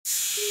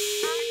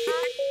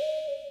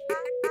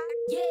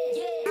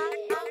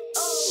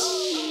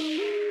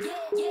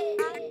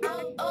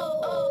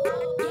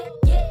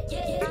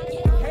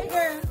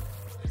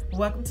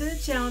Welcome to the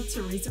channel,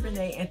 Teresa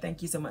Rene, and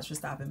thank you so much for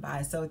stopping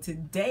by. So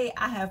today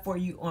I have for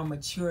you on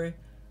Mature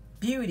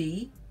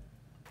Beauty.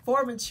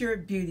 For Mature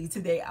Beauty,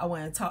 today I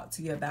want to talk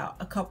to you about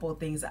a couple of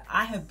things that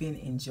I have been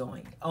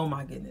enjoying. Oh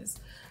my goodness.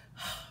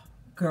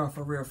 Girl,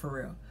 for real, for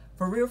real.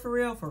 For real, for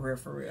real, for real,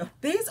 for real.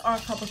 These are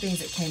a couple things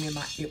that came in my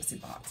Ipsy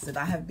box that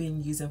I have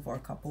been using for a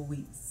couple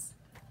weeks.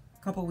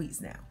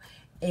 Now.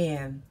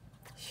 And,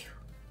 whew,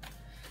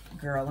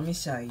 girl, let me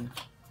show you.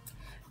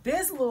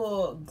 This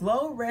little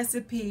Glow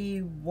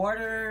Recipe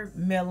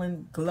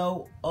Watermelon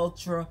Glow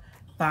Ultra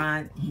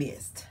Fine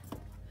Mist.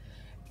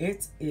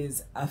 It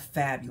is a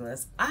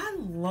fabulous. I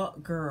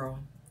love, girl.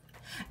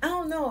 I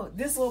don't know,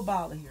 this little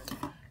bottle here.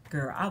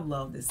 Girl, I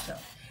love this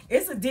stuff.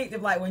 It's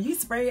addictive. Like when you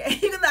spray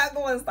it, you're not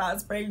going to stop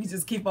spraying. You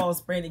just keep on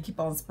spraying it, keep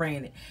on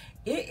spraying it.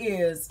 It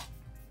is,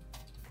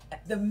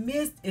 the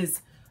mist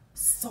is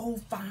so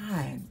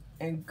fine.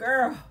 And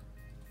girl,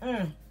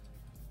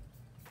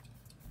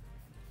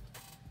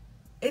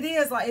 it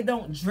is like it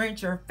don't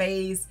drench your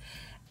face.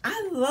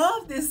 I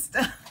love this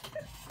stuff.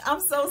 I'm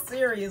so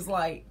serious.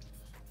 Like,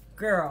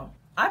 girl,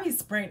 I be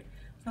spraying.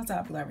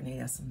 Sometimes I'm like, Renee,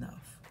 that's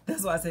enough.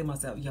 That's why I say to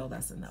myself, yo,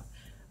 that's enough.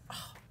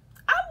 Oh,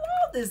 I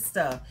love this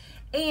stuff.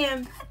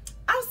 And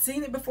I've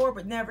seen it before,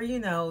 but never, you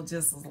know,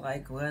 just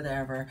like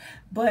whatever.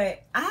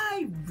 But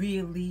I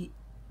really,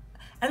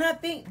 and I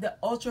think the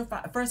ultra,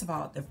 first of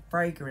all, the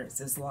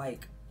fragrance is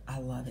like, I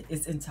love it.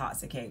 It's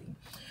intoxicating.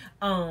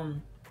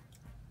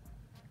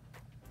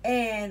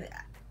 And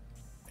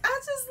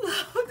I just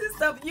love this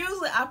stuff.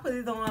 Usually I put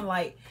it on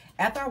like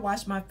after I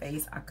wash my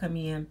face, I come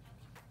in.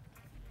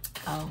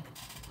 Oh,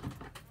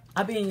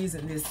 I've been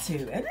using this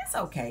too, and it's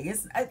okay.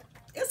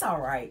 It's all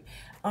right.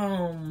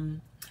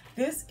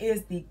 This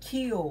is the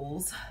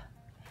Kiehl's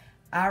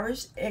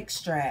Irish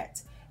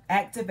Extract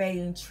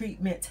Activating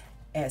Treatment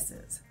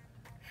Essence.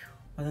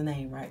 For the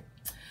name right.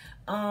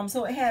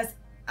 So it has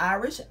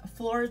Irish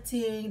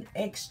Florentine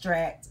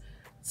extract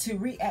to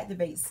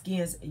reactivate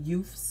skin's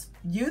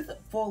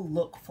youthful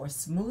look for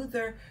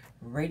smoother,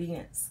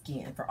 radiant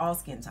skin for all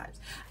skin types.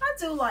 I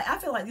feel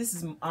like this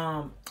is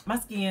my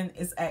skin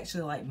is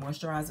actually like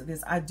moisturized with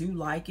this. I do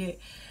like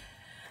it.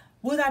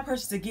 Would I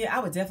purchase it again? I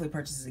would definitely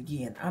purchase it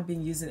again. I've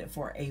been using it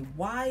for a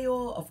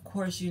while. Of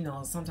course, you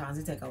know, sometimes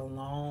it takes a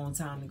long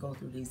time to go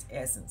through these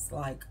essence,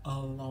 like a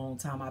long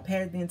time. I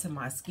pat it into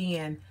my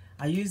skin.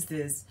 I use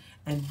this,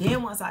 and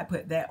then once I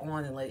put that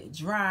on and let it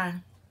dry,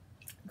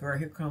 girl,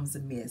 here comes the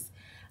mist.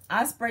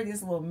 I spray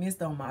this little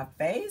mist on my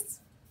face.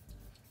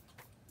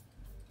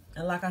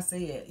 And like I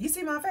said, you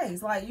see my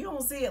face. Like, you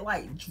don't see it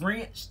like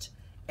drenched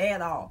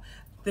at all.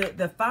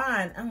 The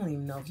fine, I don't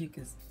even know if you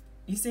can,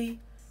 you see?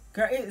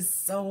 Girl, it is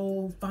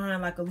so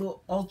fine, like a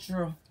little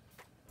ultra.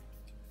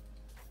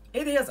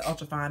 It is an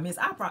ultra fine mist.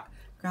 I probably,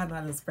 girl, I'm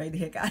not gonna spray the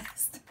heck out of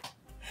this.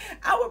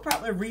 I would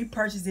probably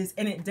repurchase this,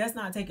 and it does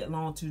not take it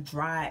long to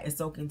dry and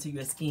soak into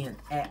your skin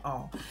at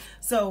all.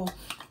 So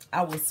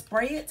I will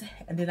spray it,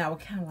 and then I will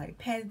kind of like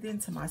pat it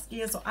into my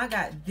skin. So I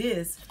got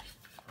this.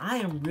 I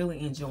am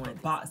really enjoying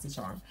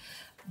BoxyCharm.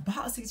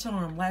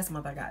 BoxyCharm, last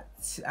month I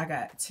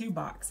got 2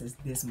 boxes.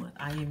 This month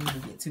I didn't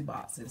even get 2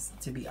 boxes,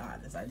 to be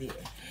honest. I did.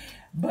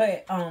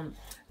 But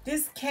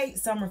this Kate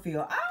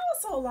Somerville, I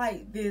also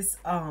like this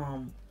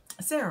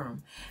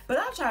serum, but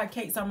I've tried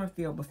Kate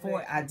Somerville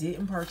before. I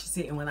didn't purchase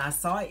it, and when I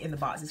saw it in the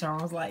BoxyCharm,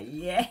 I was like,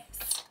 yes.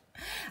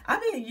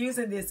 I've been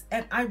using this,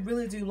 and I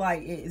really do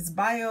like it. It's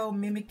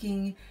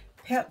biomimicking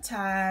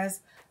peptides,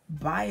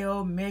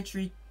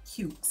 biometric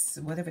cutes,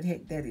 whatever the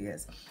heck that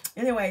is.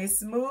 Anyway,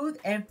 smooth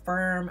and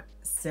firm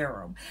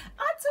serum.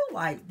 I do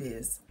like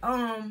this.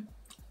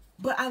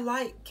 But I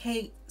like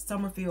Kate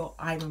Somerville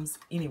items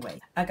anyway.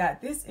 I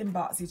got this in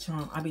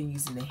BoxyCharm. I've been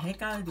using the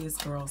heck out of this,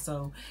 girl.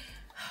 So,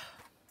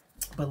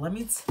 but let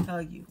me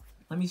tell you,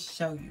 let me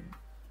show you.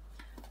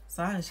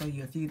 So I'm gonna show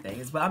you a few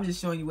things, but I'm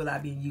just showing you what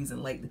I've been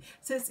using lately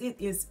since it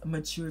is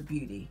Mature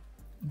Beauty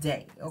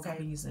Day. Okay, I've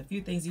been using a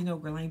few things. You know,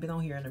 girl, I ain't been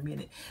on here in a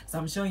minute, so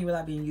I'm showing you what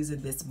I've been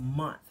using this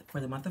month for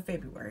the month of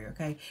February.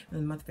 Okay, and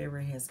the month of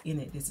February has in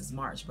it. This is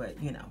March,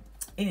 but you know,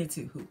 in it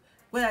too.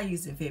 What I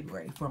used in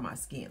February for my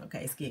skin.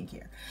 Okay,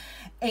 skincare,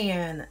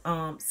 and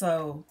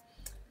so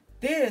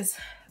this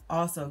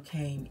also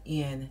came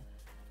in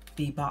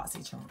the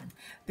BoxyCharm.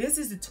 This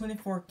is the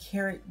 24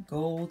 karat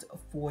gold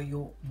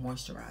foil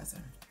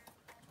moisturizer.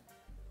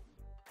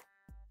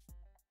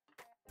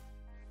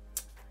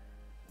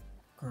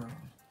 Girl,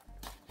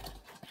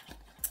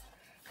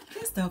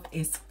 this stuff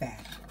is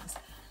fabulous.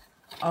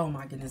 Oh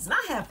my goodness. And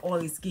I have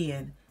oily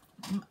skin.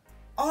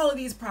 All of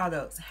these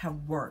products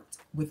have worked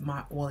with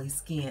my oily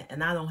skin,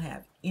 and I don't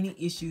have any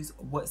issues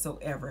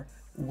whatsoever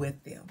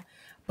with them.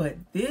 But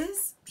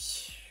this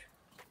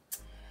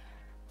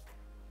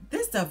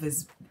stuff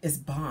is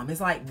bomb.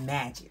 It's like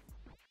magic.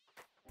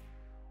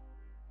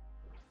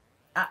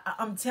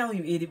 I'm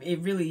telling you, it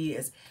really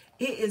is.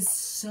 It is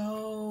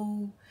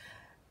so...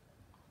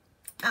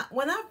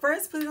 when I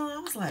first put it on, I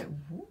was like,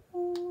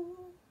 woo,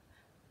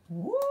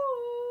 woo.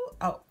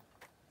 Oh,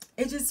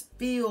 It just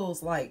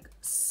feels like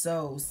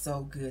so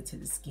good to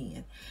the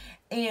skin.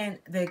 And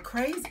the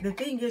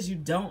thing is, you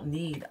don't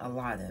need a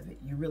lot of it.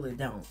 You really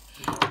don't.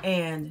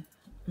 And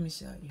let me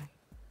show you.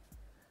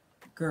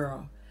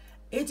 Girl,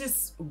 it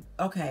just,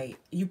 okay,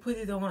 you put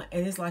it on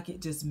and it's like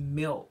it just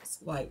melts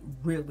like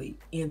really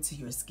into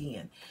your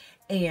skin.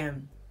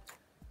 And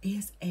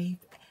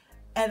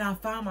and I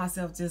find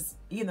myself just,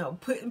 you know,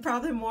 putting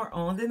probably more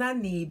on than I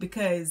need,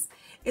 because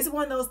it's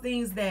one of those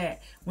things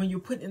that when you're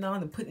putting it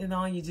on and putting it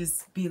on, you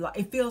just be like,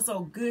 it feels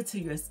so good to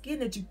your skin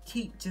that you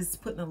keep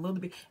just putting a little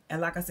bit.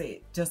 And like I said,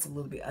 just a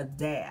little bit, a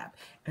dab,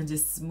 and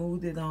just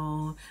smooth it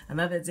on.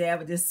 Another dab,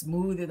 and just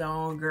smooth it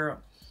on,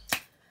 girl.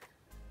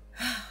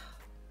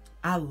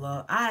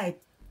 I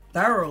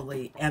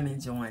thoroughly am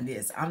enjoying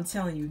this. I'm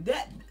telling you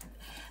that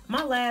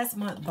my last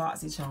month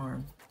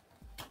BoxyCharm,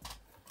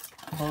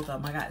 both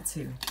of them, I got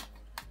 2.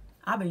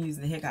 I've been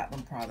using the heck out of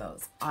them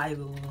products. I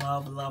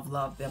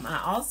love them.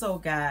 I also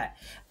got,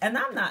 and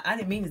I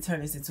didn't mean to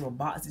turn this into a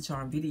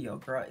BoxyCharm video,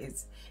 girl.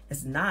 It's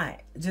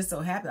not. It just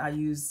so happened I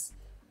use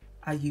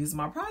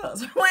my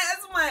products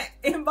last month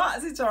in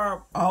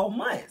BoxyCharm all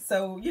month.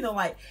 So, you know,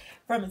 like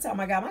from the time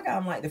I got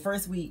them like the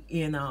first week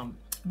in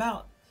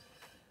about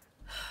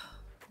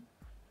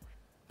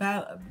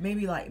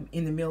maybe like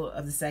in the middle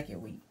of the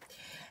second week.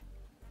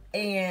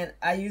 And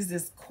I use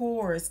this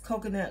Coors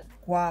Coconut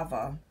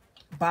Guava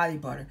body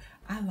butter.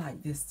 I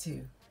like this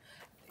too.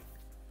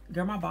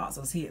 Girl, my box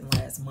was hitting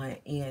last month,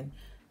 and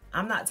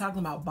I'm not talking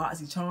about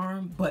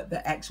BoxyCharm, but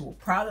the actual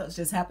products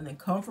just happen to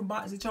come from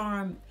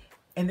BoxyCharm,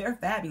 and they're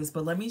fabulous.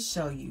 But let me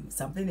show you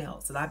something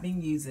else that I've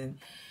been using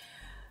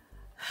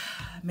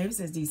maybe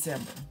since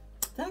December.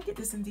 Did I get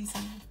this in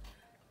December?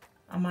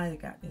 I might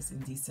have got this in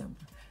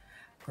December.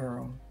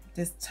 Girl,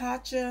 this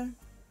Tatcha,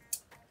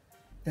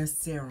 the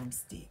serum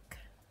stick.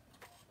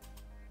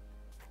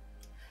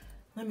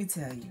 Let me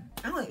tell you,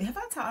 I don't even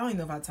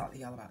know if I talked to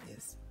y'all about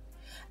this.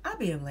 I've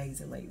been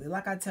lazy lately.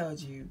 Like I told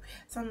you,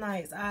 some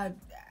nights I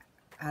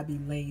be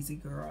lazy,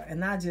 girl,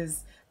 and I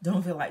just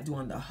don't feel like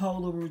doing the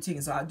whole routine.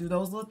 So I do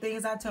those little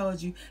things I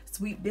told you,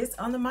 sweep this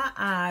under my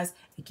eyes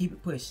and keep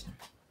it pushing.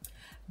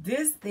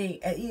 This thing,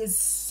 it is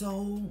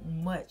so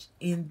much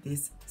in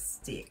this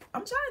stick.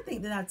 I'm trying to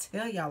think that I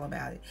tell y'all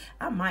about it.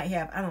 I might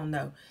have, I don't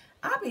know.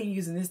 I've been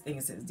using this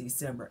thing since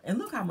December, and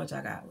look how much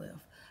I got left.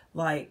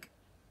 Like,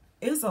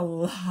 it's a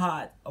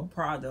lot of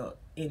product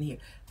in here.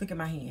 Look at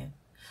my hand.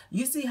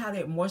 You see how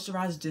that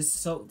moisturizer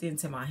just soaked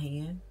into my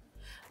hand?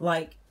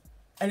 Like,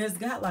 and it's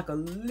got like a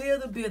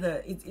little bit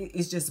of,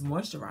 it's just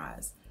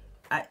moisturized.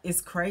 It's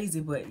crazy,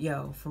 but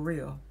yo, for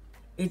real,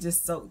 it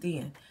just soaked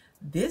in.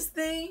 This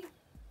thing,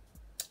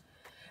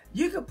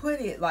 you could put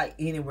it like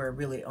anywhere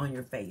really on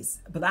your face.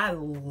 But I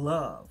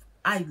love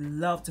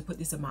to put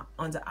this in my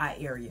under eye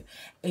area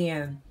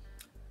and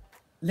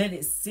let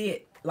it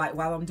sit. Like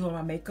while I'm doing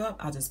my makeup,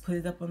 I'll just put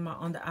it up on my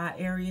under eye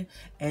area,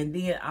 and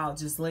then I'll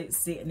just let it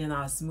sit, and then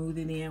I'll smooth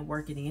it in,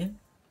 work it in.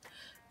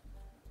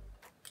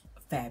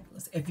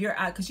 Fabulous. If you're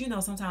out, because you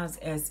know sometimes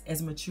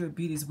as mature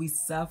beauties, we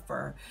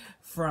suffer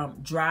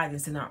from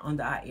dryness in our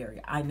under eye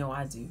area. I know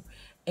I do.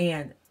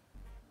 And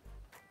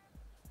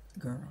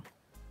girl,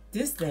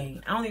 this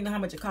thing, I don't even know how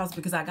much it costs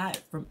because I got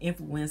it from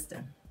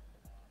Influenza.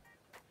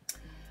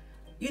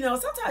 You know,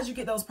 sometimes you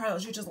get those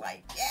products, you're just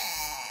like,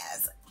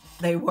 yes,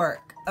 they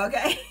work.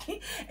 Okay.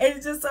 And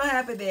it just so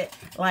happened that,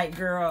 like,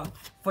 girl,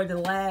 for the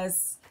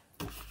last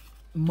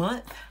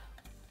month,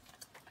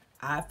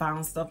 I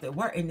found stuff that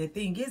worked. And the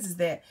thing is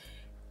that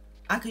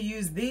I could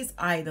use these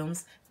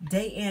items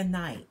day and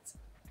night,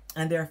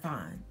 and they're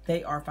fine.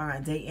 They are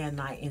fine day and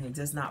night, and it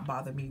does not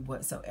bother me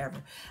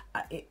whatsoever.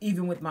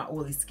 Even with my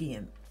oily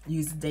skin,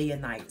 use day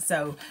and night.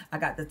 So I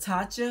got the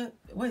Tatcha,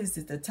 what is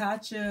it? The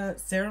Tatcha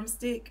serum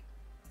stick.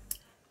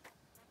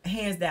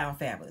 Hands down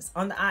fabulous.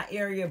 On the eye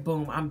area,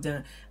 boom, I'm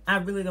done. I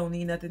really don't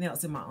need nothing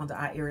else in my under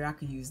eye area. I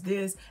could use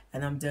this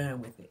and I'm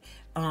done with it.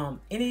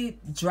 Any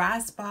dry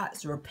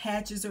spots or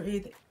patches or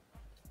anything,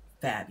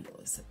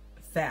 fabulous.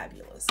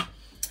 Fabulous.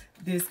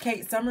 This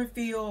Kate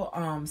Summerfield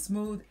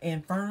Smooth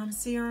and Firm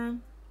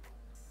Serum.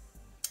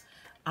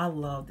 I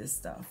love this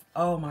stuff.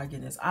 Oh my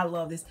goodness, I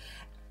love this.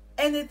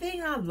 And the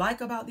thing I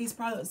like about these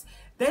products,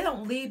 they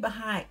don't leave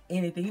behind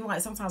anything. You know,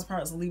 like sometimes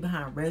products leave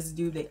behind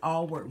residue. They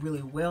all work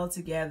really well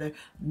together.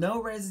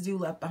 No residue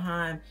left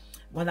behind.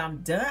 When I'm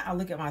done, I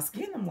look at my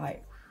skin. I'm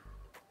like,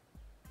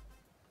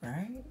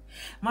 right?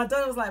 My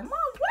daughter was like, Mom,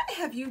 what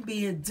have you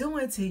been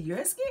doing to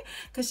your skin?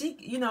 Because she,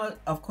 you know,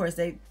 of course,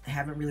 they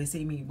haven't really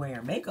seen me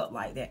wearing makeup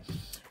like that.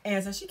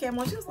 And so she came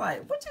on. She was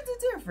like, what you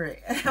do different?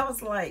 And I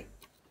was like,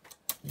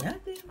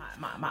 nothing.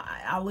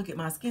 I'll look at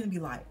my skin and be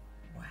like,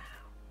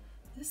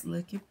 it's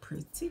looking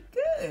pretty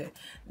good.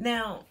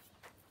 Now,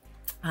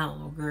 I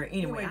don't know, girl.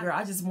 Anyway, girl,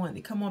 I just wanted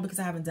to come on because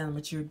I haven't done a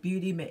mature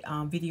beauty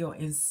video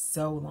in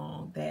so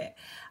long that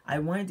I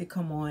wanted to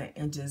come on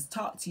and just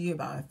talk to you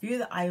about a few of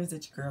the items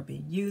that your girl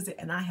been using,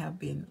 and I have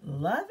been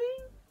loving.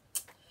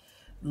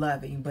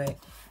 But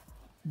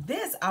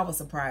this I was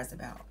surprised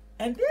about,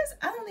 and this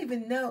I don't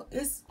even know.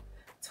 It's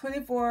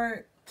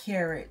 24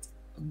 karat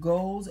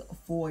Gold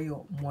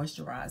Foil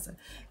Moisturizer.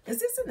 Is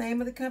this the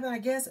name of the company? I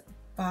guess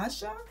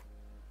Fascia?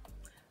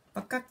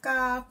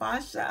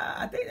 Fascia.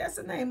 I think that's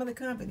the name of the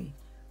company.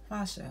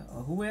 Fascia,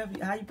 or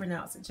whoever, how you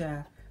pronounce it,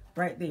 child.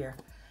 Right there.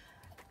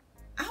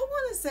 I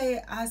want to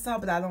say I saw,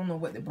 but I don't know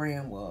what the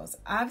brand was.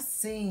 I've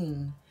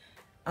seen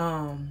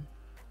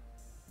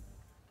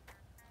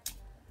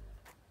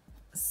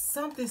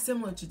something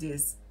similar to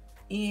this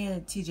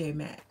in TJ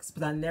Maxx,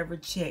 but I never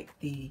checked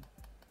the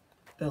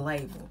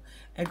label.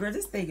 And girl,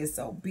 this thing is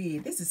so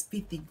big. This is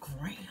 50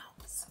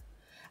 grams.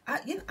 I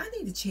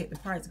need to check the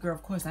price, girl.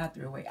 Of course, I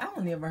threw it away. I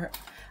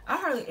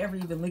hardly ever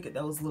even look at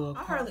those little.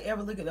 I hardly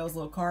ever look at those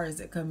little cards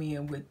that come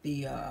in with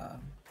the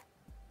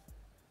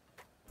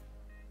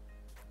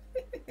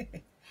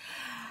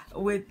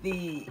with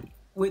the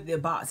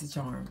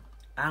BoxyCharm.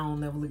 I don't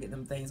never look at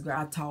them things, girl.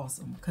 I toss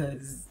them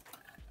because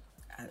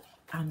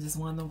I'm just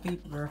one of them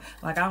people, girl.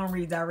 Like, I don't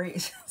read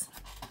directions.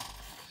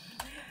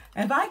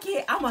 If I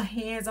can't, I'm a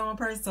hands-on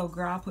person, so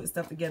girl, I put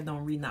stuff together,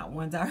 don't read not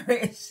one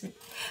direction.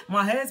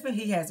 My husband,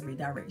 he has to read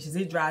directions.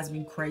 It drives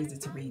me crazy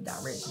to read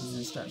directions and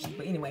instructions.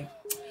 But anyway,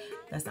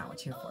 that's not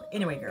what you're here for.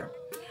 Anyway, girl,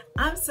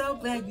 I'm so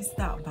glad you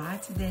stopped by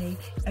today.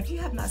 If you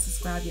have not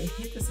subscribed yet,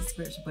 hit the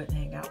subscription button,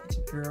 hang out with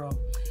your girl.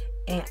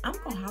 And I'm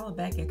going to holler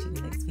back at you in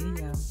the next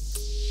video.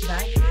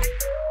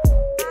 Bye.